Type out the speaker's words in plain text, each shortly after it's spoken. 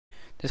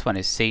This one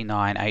is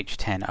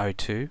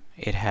C9H10O2.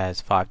 It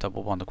has 5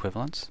 double bond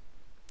equivalents.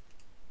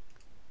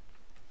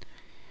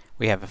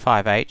 We have a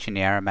 5H in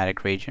the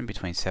aromatic region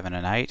between 7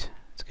 and 8.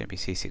 It's going to be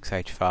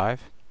C6H5.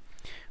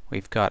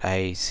 We've got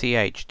a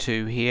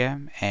CH2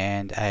 here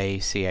and a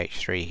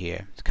CH3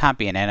 here. It can't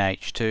be an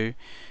NH2.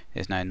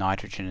 There's no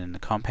nitrogen in the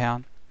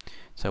compound.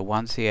 So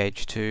one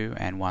CH2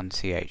 and one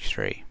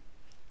CH3.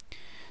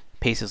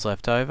 Pieces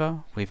left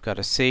over, we've got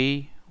a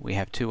C, we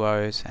have two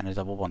O's and a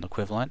double bond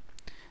equivalent.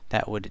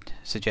 That would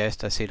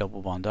suggest a C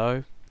double bond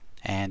O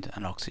and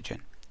an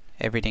oxygen.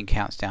 Everything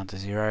counts down to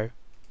 0.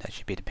 That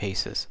should be the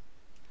pieces.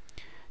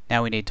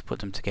 Now we need to put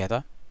them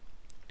together.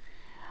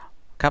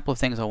 A couple of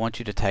things I want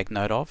you to take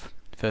note of.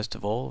 First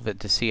of all, that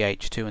the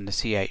CH2 and the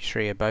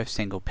CH3 are both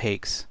single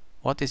peaks.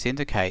 What this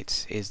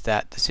indicates is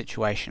that the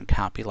situation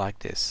can't be like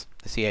this.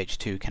 The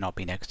CH2 cannot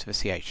be next to the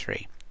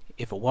CH3.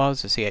 If it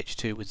was, the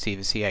CH2 would see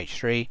the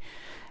CH3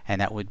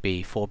 and that would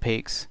be 4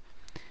 peaks,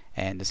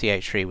 and the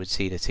CH3 would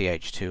see the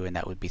CH2 and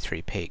that would be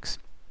 3 peaks.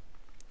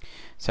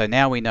 So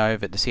now we know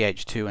that the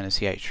CH2 and the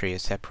CH3 are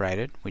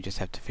separated. We just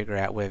have to figure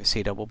out where the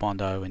C double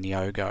bond O and the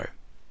O go.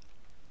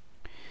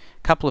 A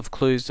couple of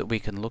clues that we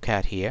can look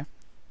at here.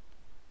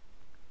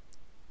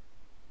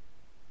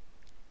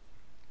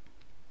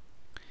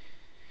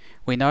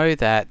 We know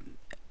that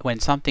when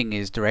something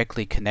is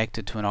directly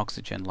connected to an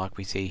oxygen, like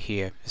we see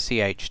here,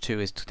 CH2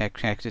 is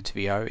connected to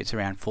the O, it's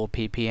around 4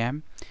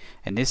 ppm,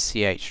 and this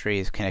CH3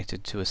 is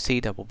connected to a C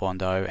double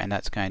bond O, and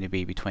that's going to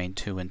be between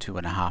 2 and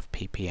 2.5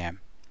 ppm.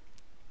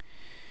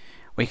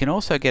 We can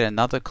also get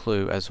another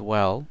clue as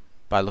well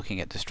by looking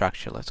at the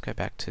structure. Let's go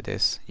back to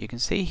this. You can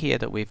see here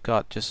that we've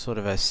got just sort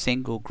of a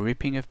single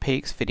grouping of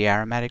peaks for the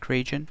aromatic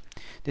region.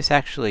 This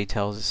actually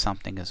tells us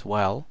something as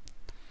well,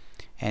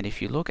 and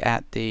if you look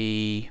at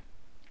the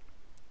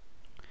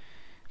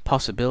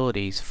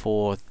possibilities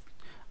for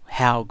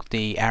how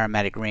the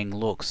aromatic ring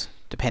looks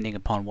depending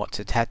upon what's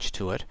attached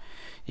to it,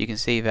 you can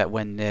see that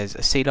when there's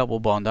a C double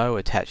bond O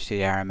attached to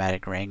the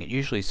aromatic ring, it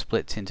usually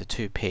splits into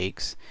 2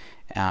 peaks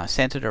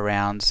centered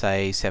around,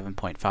 say,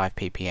 7.5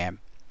 ppm.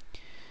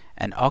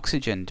 An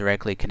oxygen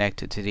directly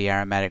connected to the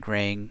aromatic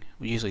ring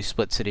usually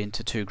splits it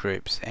into 2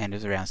 groups and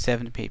is around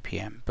 7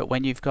 ppm. But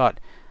when you've got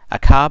a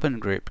carbon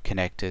group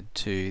connected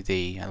to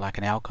the, like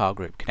an alkyl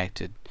group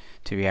connected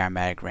to the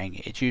aromatic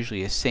ring, it's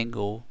usually a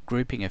single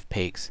grouping of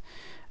peaks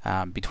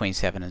between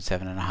 7 and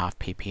 7.5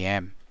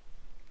 ppm.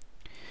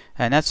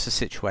 And that's the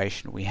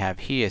situation we have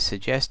here,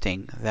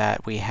 suggesting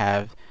that we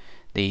have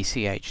the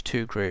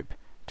CH2 group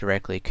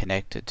directly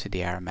connected to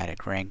the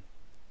aromatic ring.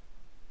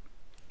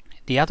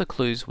 The other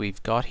clues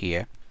we've got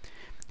here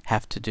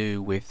have to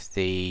do with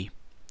the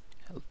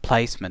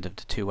placement of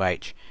the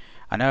 2H.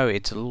 I know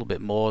it's a little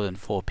bit more than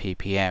 4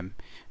 ppm,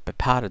 but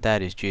part of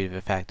that is due to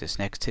the fact it's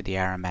next to the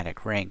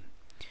aromatic ring.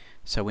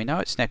 So we know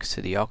it's next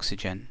to the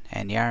oxygen,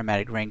 and the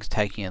aromatic ring's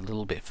taking it a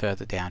little bit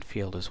further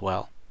downfield as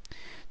well.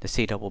 The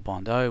C double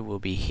bond O will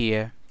be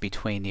here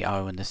between the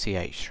O and the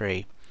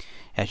CH3.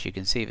 As you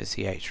can see, the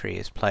CH3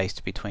 is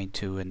placed between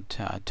 2 and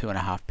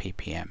 2.5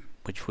 ppm,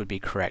 which would be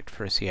correct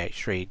for a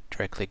CH3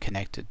 directly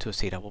connected to a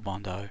C double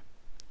bond O.